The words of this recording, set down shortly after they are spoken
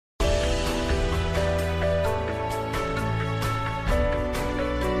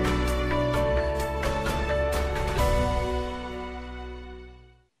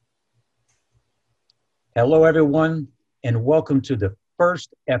Hello, everyone, and welcome to the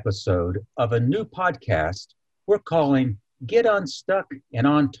first episode of a new podcast we're calling Get Unstuck and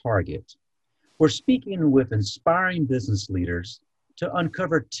On Target. We're speaking with inspiring business leaders to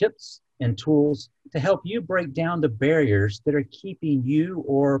uncover tips and tools to help you break down the barriers that are keeping you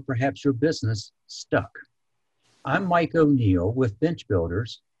or perhaps your business stuck. I'm Mike O'Neill with Bench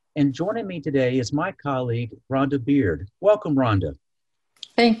Builders, and joining me today is my colleague, Rhonda Beard. Welcome, Rhonda.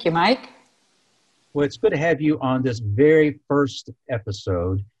 Thank you, Mike. Well, it's good to have you on this very first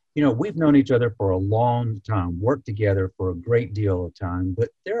episode. You know, we've known each other for a long time, worked together for a great deal of time, but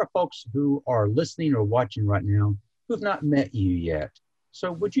there are folks who are listening or watching right now who've not met you yet.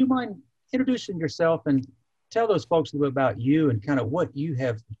 So would you mind introducing yourself and tell those folks a little bit about you and kind of what you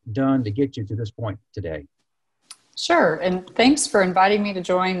have done to get you to this point today? Sure, and thanks for inviting me to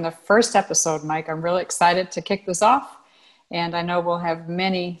join the first episode, Mike. I'm really excited to kick this off. And I know we'll have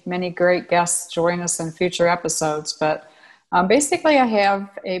many, many great guests join us in future episodes. But basically, I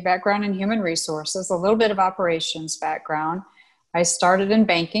have a background in human resources, a little bit of operations background. I started in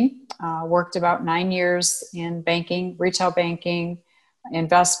banking, worked about 9 years in banking, retail banking,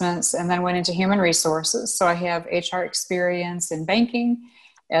 investments, and then went into human resources. So I have HR experience in banking,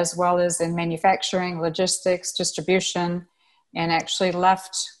 as well as in manufacturing, logistics, distribution, and actually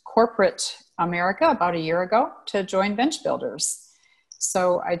left corporate America about a year ago to join Bench Builders.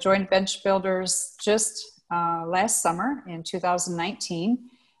 So I joined Bench Builders just last summer in 2019,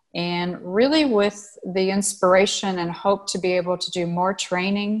 and really with the inspiration and hope to be able to do more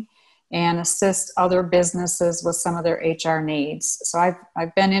training and assist other businesses with some of their HR needs. So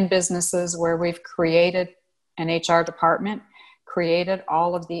I've been in businesses where we've created an HR department, created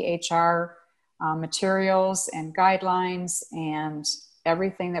all of the HR materials and guidelines and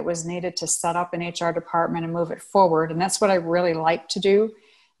everything that was needed to set up an HR department and move it forward. And that's what I really like to do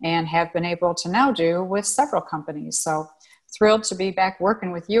and have been able to now do with several companies. So thrilled to be back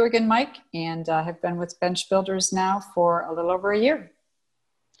working with you again, Mike, and have been with Bench Builders now for a little over a year.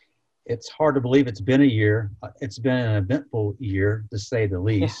 It's hard to believe it's been a year. It's been an eventful year, to say the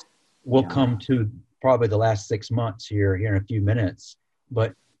least. Yeah. We'll come to probably the last 6 months here in a few minutes.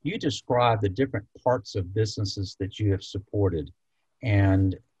 But you describe the different parts of businesses that you have supported.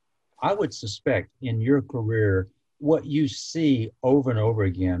 And I would suspect in your career, what you see over and over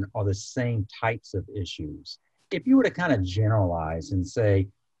again are the same types of issues. If you were to kind of generalize and say,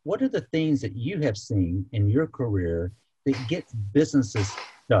 what are the things that you have seen in your career that gets businesses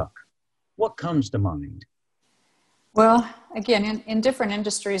stuck? What comes to mind? Well, again, in different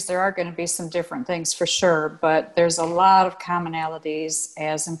industries, there are going to be some different things for sure, but there's a lot of commonalities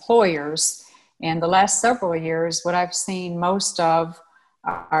as employers. And the last several years, what I've seen most of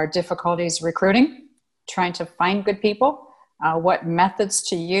are difficulties recruiting, trying to find good people, what methods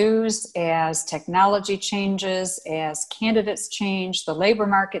to use as technology changes, as candidates change, the labor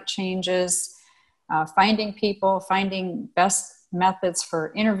market changes, finding people, finding best methods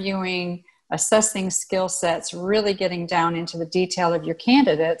for interviewing, assessing skill sets, really getting down into the detail of your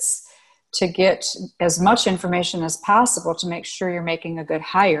candidates to get as much information as possible to make sure you're making a good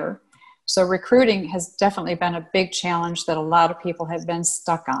hire. So recruiting has definitely been a big challenge that a lot of people have been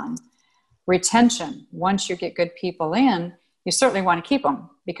stuck on. Retention, once you get good people in, you certainly want to keep them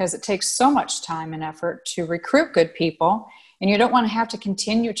because it takes so much time and effort to recruit good people, and you don't want to have to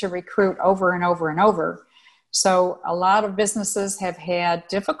continue to recruit over and over and over. So a lot of businesses have had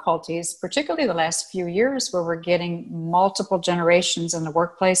difficulties, particularly the last few years where we're getting multiple generations in the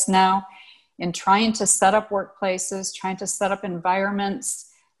workplace now, in trying to set up workplaces, trying to set up environments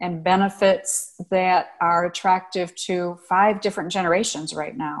and benefits that are attractive to 5 different generations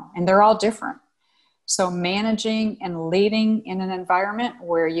right now, and they're all different. So managing and leading in an environment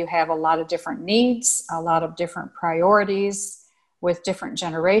where you have a lot of different needs, a lot of different priorities with different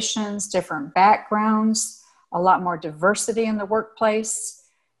generations, different backgrounds, a lot more diversity in the workplace,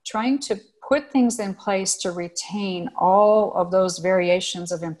 trying to put things in place to retain all of those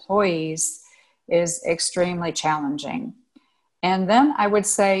variations of employees is extremely challenging. And then I would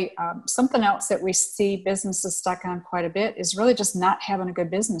say something else that we see businesses stuck on quite a bit is really just not having a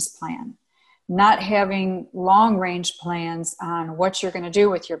good business plan, not having long-range plans on what you're going to do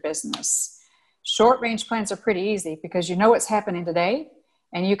with your business. Short-range plans are pretty easy because you know what's happening today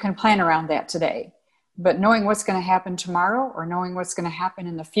and you can plan around that today. But knowing what's going to happen tomorrow or knowing what's going to happen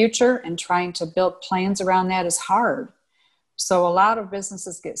in the future and trying to build plans around that is hard. So a lot of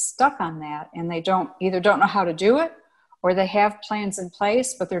businesses get stuck on that and they either don't know how to do it or they have plans in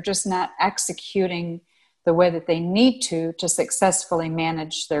place, but they're just not executing the way that they need to successfully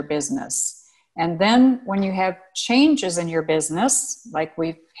manage their business. And then when you have changes in your business, like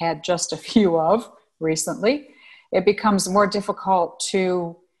we've had just a few of recently, it becomes more difficult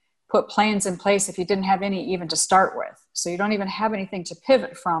to put plans in place if you didn't have any even to start with. So you don't even have anything to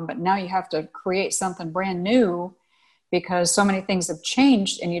pivot from, but now you have to create something brand new because so many things have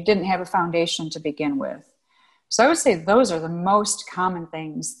changed and you didn't have a foundation to begin with. So I would say those are the most common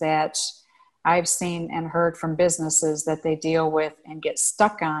things that I've seen and heard from businesses that they deal with and get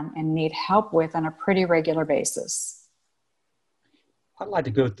stuck on and need help with on a pretty regular basis. I'd like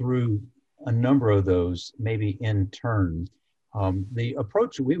to go through a number of those, maybe in turn. The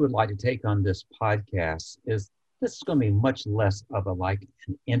approach we would like to take on this podcast is this is going to be much less of like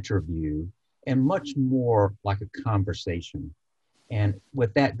an interview and much more like a conversation. And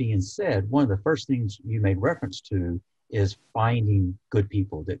with that being said, one of the first things you made reference to is finding good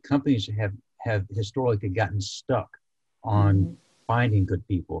people, that companies have historically gotten stuck on finding good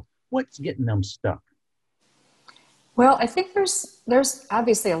people. What's getting them stuck? Well, I think there's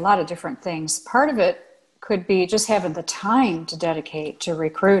obviously a lot of different things. Part of it could be just having the time to dedicate to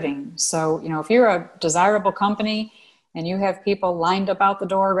recruiting. So, if you're a desirable company and you have people lined up out the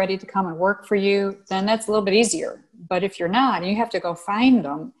door ready to come and work for you, then that's a little bit easier. But if you're not, and you have to go find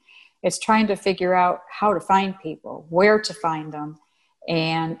them, it's trying to figure out how to find people, where to find them.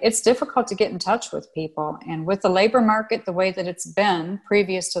 And it's difficult to get in touch with people. And with the labor market, the way that it's been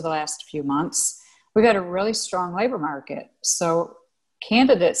previous to the last few months, we've had a really strong labor market. So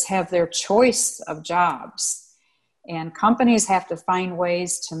candidates have their choice of jobs, and companies have to find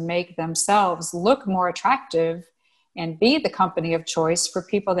ways to make themselves look more attractive and be the company of choice for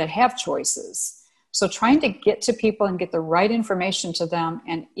people that have choices. So trying to get to people and get the right information to them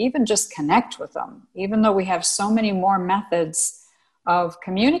and even just connect with them, even though we have so many more methods of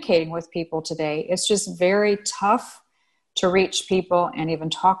communicating with people today, it's just very tough to reach people and even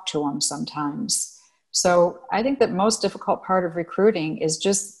talk to them sometimes. So I think that most difficult part of recruiting is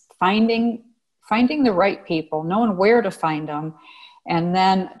just finding the right people, knowing where to find them, and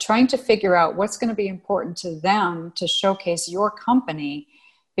then trying to figure out what's going to be important to them to showcase your company.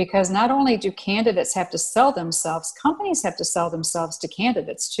 Because not only do candidates have to sell themselves, companies have to sell themselves to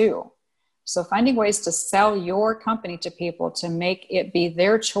candidates too. So finding ways to sell your company to people to make it be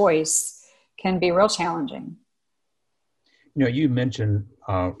their choice can be real challenging. You mentioned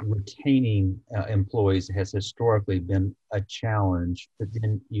retaining employees has historically been a challenge, but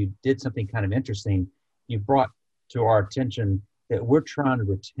then you did something kind of interesting. You brought to our attention that we're trying to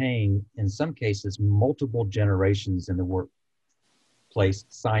retain, in some cases, multiple generations in the workplace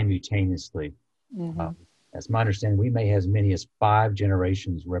simultaneously. As my understanding, we may have as many as 5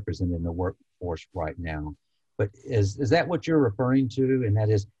 generations represented in the workforce right now. But is that what you're referring to? And that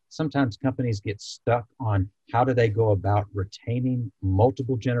is, sometimes companies get stuck on how do they go about retaining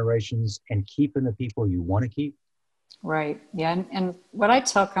multiple generations and keeping the people you want to keep? Right. Yeah. And what I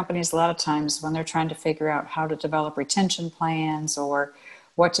tell companies a lot of times when they're trying to figure out how to develop retention plans or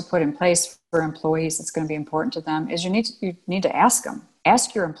what to put in place for employees that's going to be important to them is you need to ask them.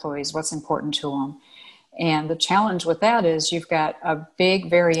 Ask your employees what's important to them. And the challenge with that is you've got a big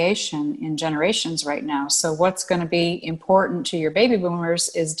variation in generations right now. So what's going to be important to your baby boomers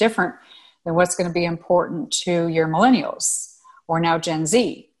is different than what's going to be important to your millennials or now Gen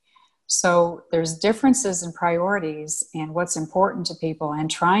Z. So there's differences in priorities and what's important to people, and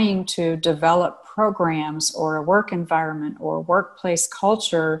trying to develop programs or a work environment or workplace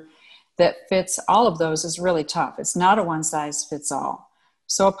culture that fits all of those is really tough. It's not a one size fits all.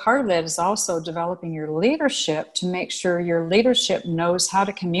 So a part of that is also developing your leadership to make sure your leadership knows how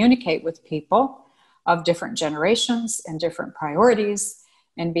to communicate with people of different generations and different priorities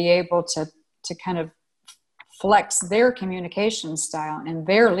and be able to kind of flex their communication style and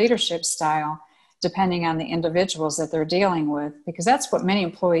their leadership style depending on the individuals that they're dealing with, because that's what many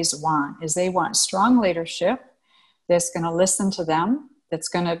employees want, is they want strong leadership that's going to listen to them, that's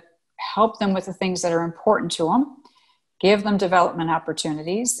going to help them with the things that are important to them, give them development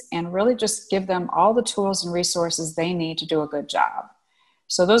opportunities, and really just give them all the tools and resources they need to do a good job.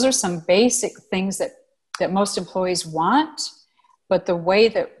 So those are some basic things that most employees want, but the way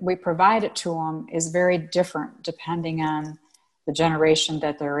that we provide it to them is very different depending on the generation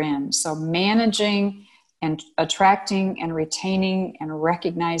that they're in. So managing and attracting and retaining and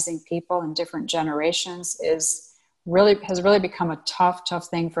recognizing people in different generations has really become a tough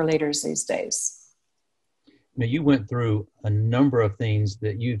thing for leaders these days. Now, you went through a number of things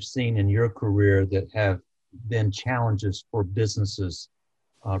that you've seen in your career that have been challenges for businesses,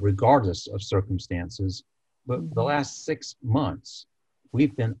 regardless of circumstances. But for the last 6 months,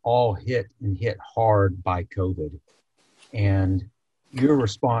 we've been all hit hard by COVID. And your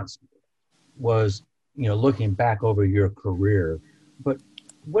response was, looking back over your career. But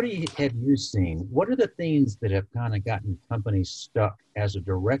have you seen? What are the things that have kind of gotten companies stuck as a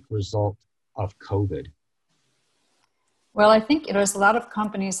direct result of COVID? Well, I think there's a lot of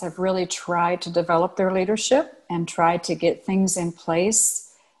companies have really tried to develop their leadership and tried to get things in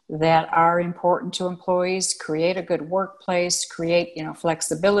place that are important to employees, create a good workplace, create,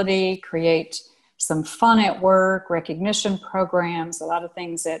 flexibility, create some fun at work, recognition programs, a lot of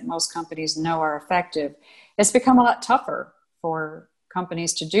things that most companies know are effective. It's become a lot tougher for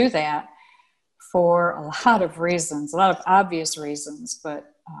companies to do that for a lot of reasons, a lot of obvious reasons,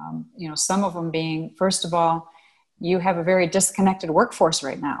 but some of them being, first of all, you have a very disconnected workforce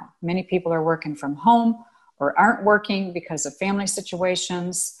right now. Many people are working from home or aren't working because of family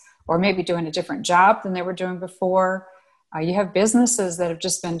situations, or maybe doing a different job than they were doing before. You have businesses that have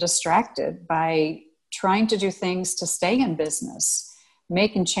just been distracted by trying to do things to stay in business,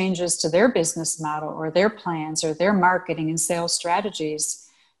 making changes to their business model or their plans or their marketing and sales strategies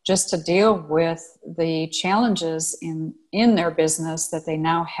just to deal with the challenges in their business that they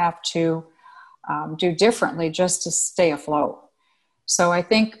now have to do differently just to stay afloat. So I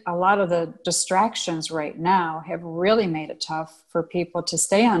think a lot of the distractions right now have really made it tough for people to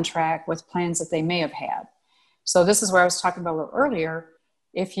stay on track with plans that they may have had. So this is where I was talking about a little earlier.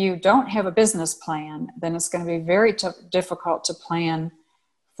 If you don't have a business plan, then it's going to be very difficult to plan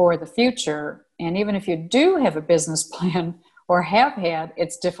for the future. And even if you do have a business plan or have had,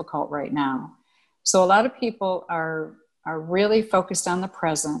 it's difficult right now. So a lot of people are really focused on the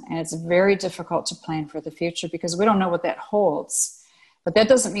present, and it's very difficult to plan for the future because we don't know what that holds. But that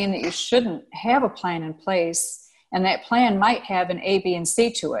doesn't mean that you shouldn't have a plan in place, and that plan might have an A, B, and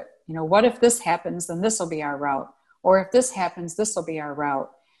C to it. What if this happens, then this will be our route. Or if this happens, this will be our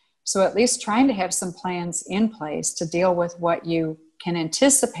route. So at least trying to have some plans in place to deal with what you can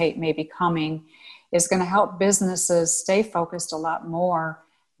anticipate may be coming is going to help businesses stay focused a lot more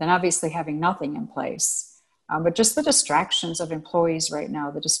than obviously having nothing in place. But just the distractions of employees right now,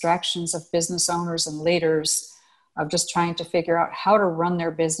 the distractions of business owners and leaders of just trying to figure out how to run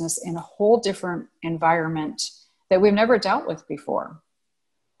their business in a whole different environment that we've never dealt with before.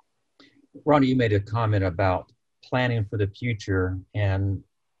 Ronnie, you made a comment about planning for the future, and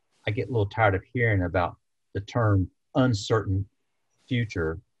I get a little tired of hearing about the term uncertain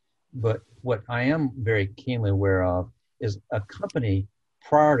future. But what I am very keenly aware of is a company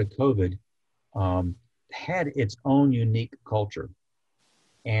prior to COVID had its own unique culture.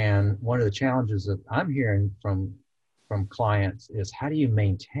 And one of the challenges that I'm hearing from clients is how do you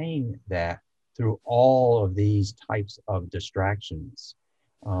maintain that through all of these types of distractions?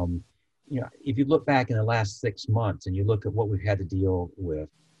 If you look back in the last 6 months and you look at what we've had to deal with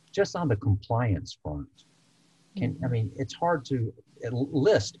just on the compliance front, it's hard to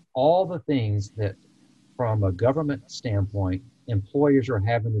list all the things that from a government standpoint, employers are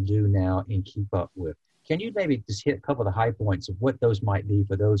having to do now and keep up with. Can you maybe just hit a couple of the high points of what those might be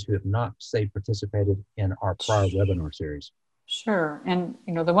for those who have not, say, participated in our prior webinar series? Sure. And,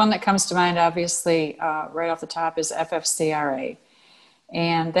 the one that comes to mind, obviously, right off the top is FFCRA.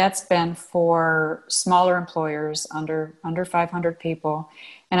 And that's been for smaller employers under 500 people.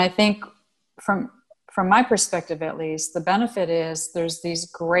 And I think from my perspective, at least, the benefit is there's these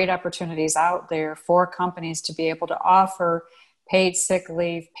great opportunities out there for companies to be able to offer paid sick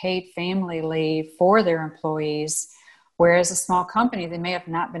leave, paid family leave for their employees, whereas a small company, they may have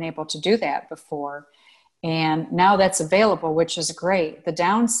not been able to do that before. And now that's available, which is great. The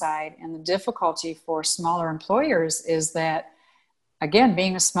downside and the difficulty for smaller employers is that, again,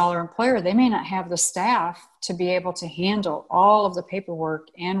 being a smaller employer, they may not have the staff to be able to handle all of the paperwork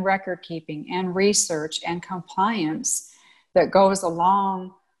and record keeping and research and compliance that goes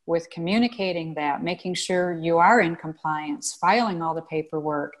along with communicating that, making sure you are in compliance, filing all the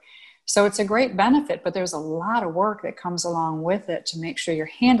paperwork. So it's a great benefit, but there's a lot of work that comes along with it to make sure you're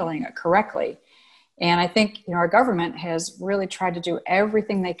handling it correctly. And I think our government has really tried to do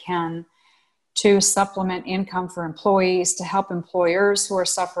everything they can to supplement income for employees, to help employers who are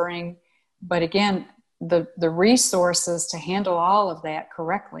suffering. But again, the resources to handle all of that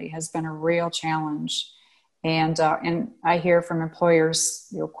correctly has been a real challenge. And I hear from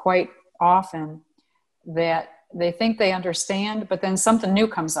employers quite often that they think they understand, but then something new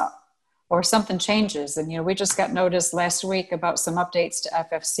comes up or something changes. And we just got notice last week about some updates to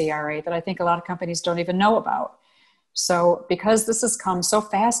FFCRA that I think a lot of companies don't even know about. So because this has come so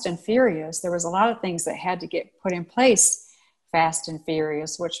fast and furious, there was a lot of things that had to get put in place fast and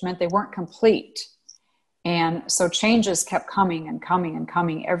furious, which meant they weren't complete. And so changes kept coming and coming and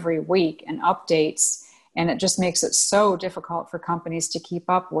coming every week, and updates. And it just makes it so difficult for companies to keep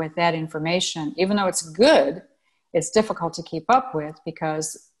up with that information. Even though it's good it's difficult to keep up with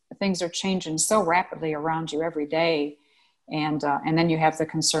because things are changing so rapidly around you every day. And then you have the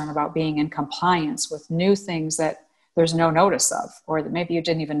concern about being in compliance with new things that there's no notice of, or that maybe you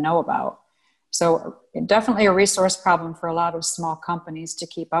didn't even know about. So definitely a resource problem for a lot of small companies to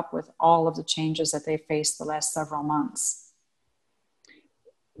keep up with all of the changes that they faced the last several months.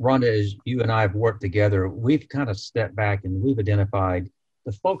 Rhonda, as you and I have worked together, we've kind of stepped back and we've identified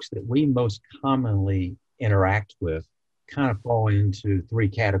the folks that we most commonly interact with kind of fall into three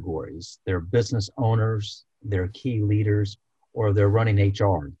categories. They're business owners, they're key leaders, or they're running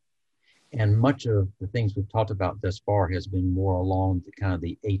HR. And much of the things we've talked about thus far has been more along the kind of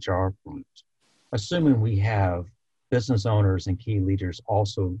the HR front. Assuming we have business owners and key leaders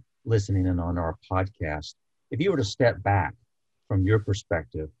also listening in on our podcast, if you were to step back from your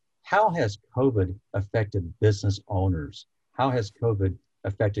perspective, how has COVID affected business owners? How has COVID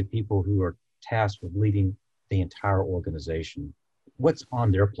affected people who are tasked with leading the entire organization? What's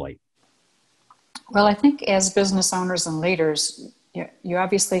on their plate? Well, I think as business owners and leaders, you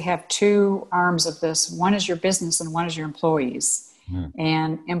obviously have two arms of this. One is your business and one is your employees.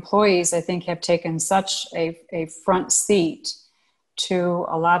 And employees, I think, have taken such a front seat to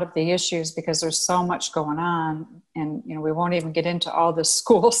a lot of the issues because there's so much going on. And, we won't even get into all the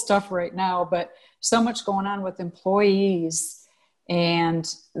school stuff right now, but so much going on with employees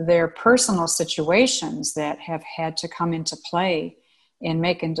and their personal situations that have had to come into play in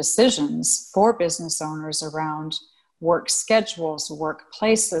making decisions for business owners around work schedules,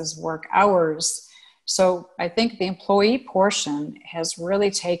 workplaces, work hours. So I think the employee portion has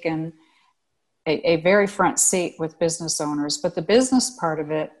really taken a very front seat with business owners, but the business part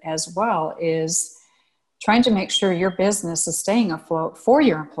of it as well is trying to make sure your business is staying afloat for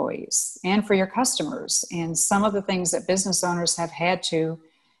your employees and for your customers. And some of the things that business owners have had to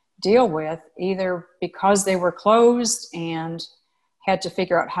deal with, either because they were closed and had to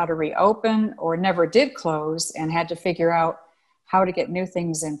figure out how to reopen, or never did close and had to figure out how to get new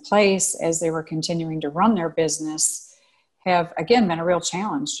things in place as they were continuing to run their business, have again been a real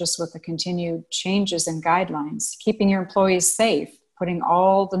challenge just with the continued changes in guidelines, keeping your employees safe, putting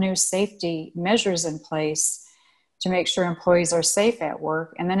all the new safety measures in place to make sure employees are safe at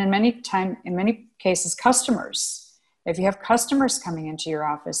work. And then in many cases, customers. If you have customers coming into your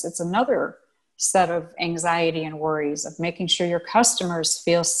office, it's another set of anxiety and worries of making sure your customers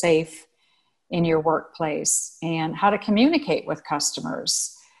feel safe in your workplace and how to communicate with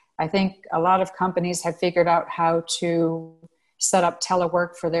customers. I think a lot of companies have figured out how to set up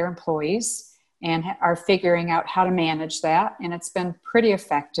telework for their employees and are figuring out how to manage that. And it's been pretty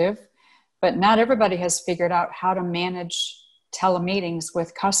effective, but not everybody has figured out how to manage telemeetings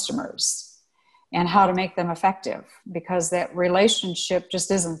with customers and how to make them effective, because that relationship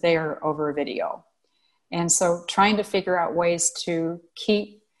just isn't there over a video. And so trying to figure out ways to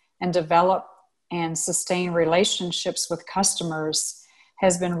keep and develop and sustain relationships with customers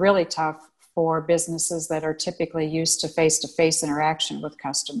has been really tough for businesses that are typically used to face-to-face interaction with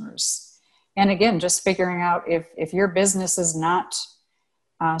customers. And again, just figuring out if your business is not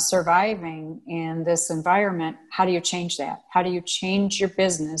surviving in this environment, how do you change that? How do you change your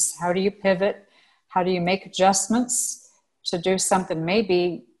business? How do you pivot? How do you make adjustments to do something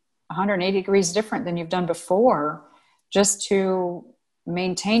maybe 180 degrees different than you've done before, just to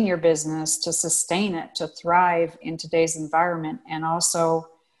maintain your business, to sustain it, to thrive in today's environment, and also,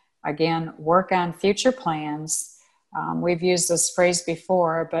 again, work on future plans. We've used this phrase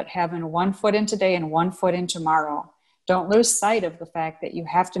before, but having 1 foot in today and 1 foot in tomorrow. Don't lose sight of the fact that you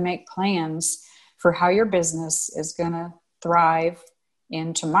have to make plans for how your business is going to thrive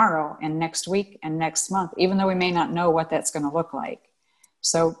in tomorrow and next week and next month, even though we may not know what that's going to look like.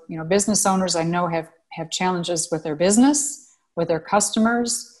 So, business owners I know have challenges with their business, with their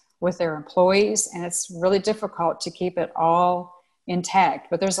customers, with their employees, and it's really difficult to keep it all intact.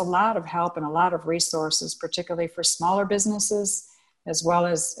 But there's a lot of help and a lot of resources, particularly for smaller businesses as well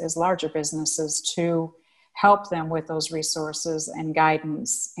as larger businesses, to help them with those resources and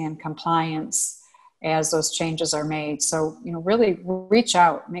guidance and compliance as those changes are made. So, really reach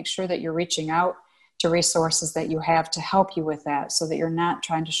out, make sure that you're reaching out to resources that you have to help you with that so that you're not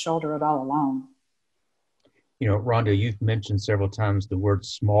trying to shoulder it all alone. Rhonda, you've mentioned several times the word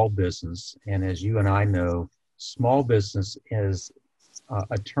small business. And as you and I know, small business is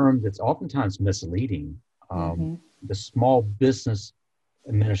a term that's oftentimes misleading. The Small Business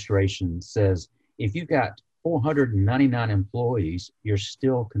Administration says if you've got 499 employees, you're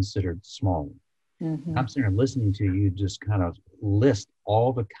still considered small. I'm sitting here listening to you just kind of list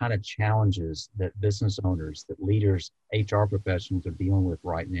all the kind of challenges that business owners, that leaders, HR professionals are dealing with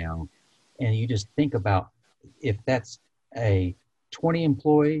right now. And you just think about if that's a 20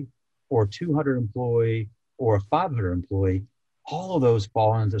 employee or 200 employee or a 500 employee, all of those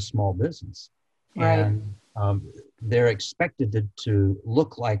fall into small business. Right. And they're expected to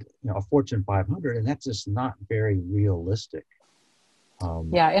look like, a Fortune 500, and that's just not very realistic.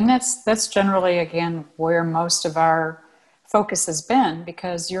 Yeah, and that's generally, again, where most of our focus has been,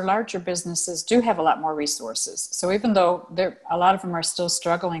 because your larger businesses do have a lot more resources. So even though a lot of them are still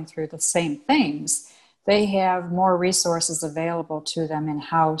struggling through the same things, they have more resources available to them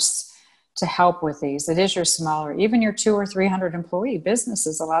in-house to help with these. It is your smaller, even your 200 or 300 employee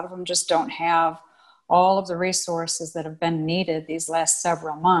businesses, a lot of them just don't have all of the resources that have been needed these last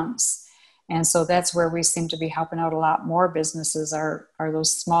several months. And so that's where we seem to be helping out a lot more businesses are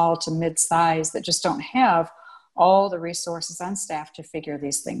those small to mid-size that just don't have all the resources on staff to figure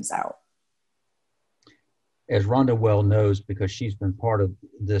these things out. As Rhonda well knows, because she's been part of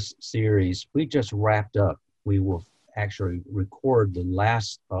this series, we just wrapped up. We will actually record the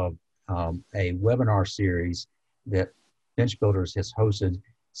last of a webinar series that Bench Builders has hosted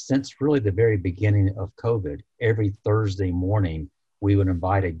since really the very beginning of COVID. Every Thursday morning, we would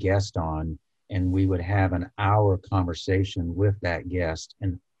invite a guest on, and we would have an hour conversation with that guest,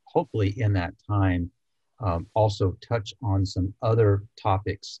 and hopefully in that time also touch on some other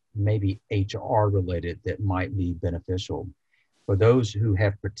topics, maybe HR related, that might be beneficial. For those who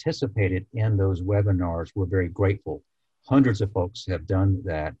have participated in those webinars, we're very grateful. Hundreds of folks have done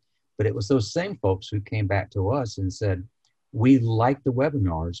that, but it was those same folks who came back to us and said, we like the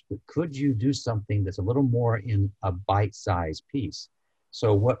webinars, but could you do something that's a little more in a bite-sized piece?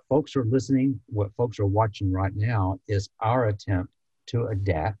 So what folks are listening, what folks are watching right now is our attempt to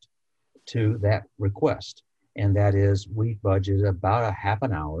adapt to that request. And that is, we budgeted about a half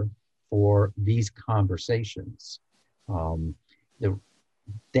an hour for these conversations. The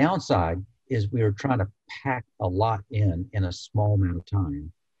downside is we are trying to pack a lot in a small amount of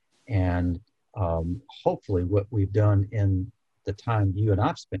time. And hopefully what we've done in the time you and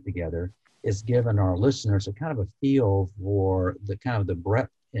I've spent together is given our listeners a kind of a feel for the kind of the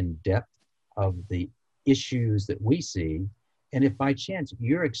breadth and depth of the issues that we see. And if by chance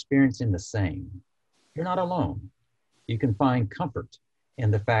you're experiencing the same, you're not alone. You can find comfort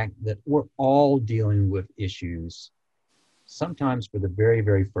in the fact that we're all dealing with issues, sometimes for the very,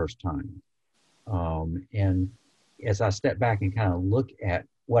 very first time. And as I step back and kind of look at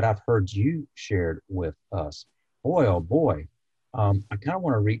what I've heard you shared with us, boy, oh boy, I kind of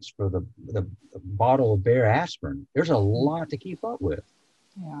want to reach for the bottle of Bayer aspirin. There's a lot to keep up with.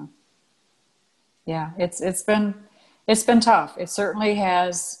 Yeah, it's been tough. It certainly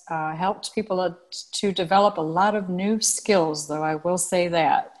has helped people to develop a lot of new skills, though I will say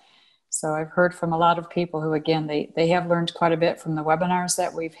that. So I've heard from a lot of people who, again, they have learned quite a bit from the webinars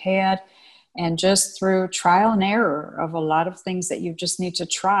that we've had, and just through trial and error of a lot of things that you just need to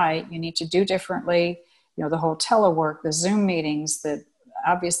try, you need to do differently. The whole telework, the Zoom meetings, that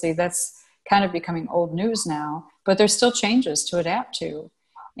obviously that's kind of becoming old news now, but there's still changes to adapt to.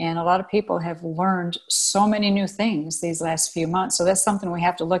 And a lot of people have learned so many new things these last few months. So that's something we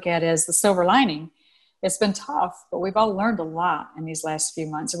have to look at as the silver lining. It's been tough, but we've all learned a lot in these last few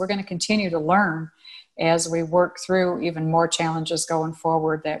months. And we're going to continue to learn as we work through even more challenges going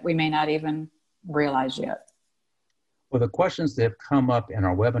forward that we may not even realize yet. Well, the questions that have come up in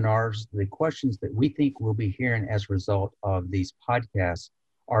our webinars, the questions that we think we'll be hearing as a result of these podcasts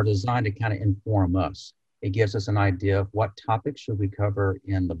are designed to kind of inform us. It gives us an idea of what topics should we cover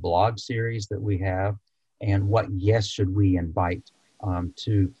in the blog series that we have, and what guests should we invite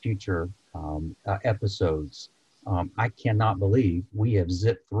to future episodes. I cannot believe we have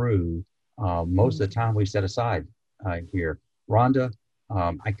zipped through most of the time we set aside here. Rhonda,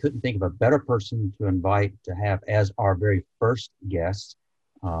 I couldn't think of a better person to invite to have as our very first guest.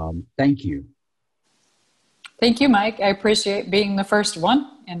 Thank you. Thank you, Mike. I appreciate being the first one,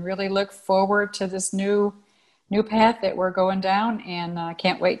 and really look forward to this new path that we're going down, and I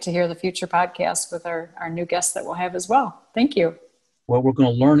can't wait to hear the future podcasts with our new guests that we'll have as well. Thank you. Well, we're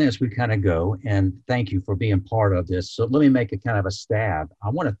going to learn as we kind of go, and thank you for being part of this. So let me make a kind of a stab. I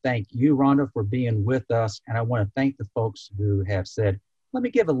want to thank you, Rhonda, for being with us, and I want to thank the folks who have said, let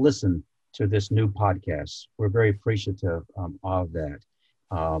me give a listen to this new podcast. We're very appreciative of that.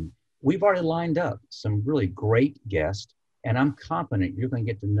 We've already lined up some really great guests, and I'm confident you're going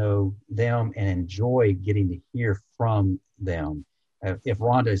to get to know them and enjoy getting to hear from them. If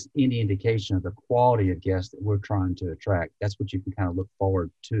Rhonda is any indication of the quality of guests that we're trying to attract, that's what you can kind of look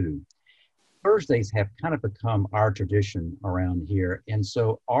forward to. Thursdays have kind of become our tradition around here, and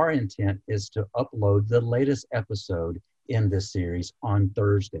so our intent is to upload the latest episode in this series on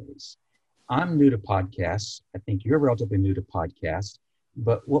Thursdays. I'm new to podcasts. I think you're relatively new to podcasts.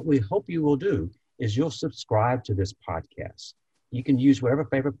 But what we hope you will do is you'll subscribe to this podcast. You can use whatever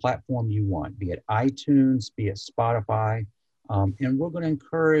favorite platform you want, be it iTunes, be it Spotify. And we're going to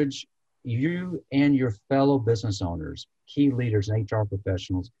encourage you and your fellow business owners, key leaders, and HR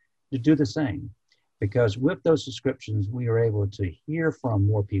professionals to do the same. Because with those subscriptions, we are able to hear from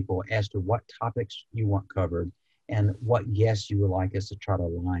more people as to what topics you want covered and what guests you would like us to try to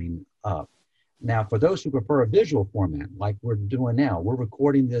line up. Now, for those who prefer a visual format, like we're doing now, we're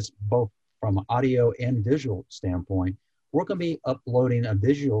recording this both from an audio and visual standpoint. We're going to be uploading a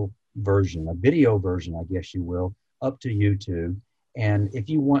visual version, a video version, I guess you will, up to YouTube. And if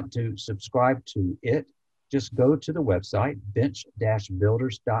you want to subscribe to it, just go to the website,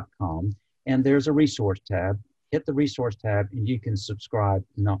 bench-builders.com, and there's a resource tab. Hit the resource tab, and you can subscribe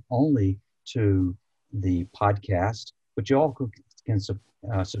not only to the podcast, but you also can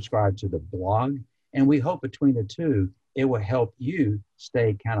subscribe to the blog. And we hope between the two, it will help you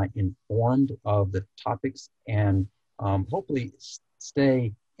stay kind of informed of the topics and hopefully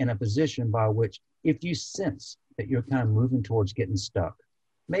stay in a position by which if you sense that you're kind of moving towards getting stuck,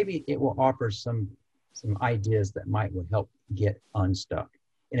 maybe it will offer some ideas that might will help get unstuck.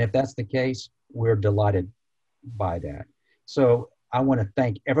 And if that's the case, we're delighted by that. So I want to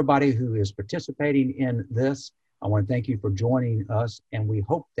thank everybody who is participating in this. I want to thank you for joining us, and we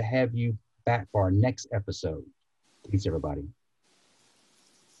hope to have you back for our next episode. Peace, everybody.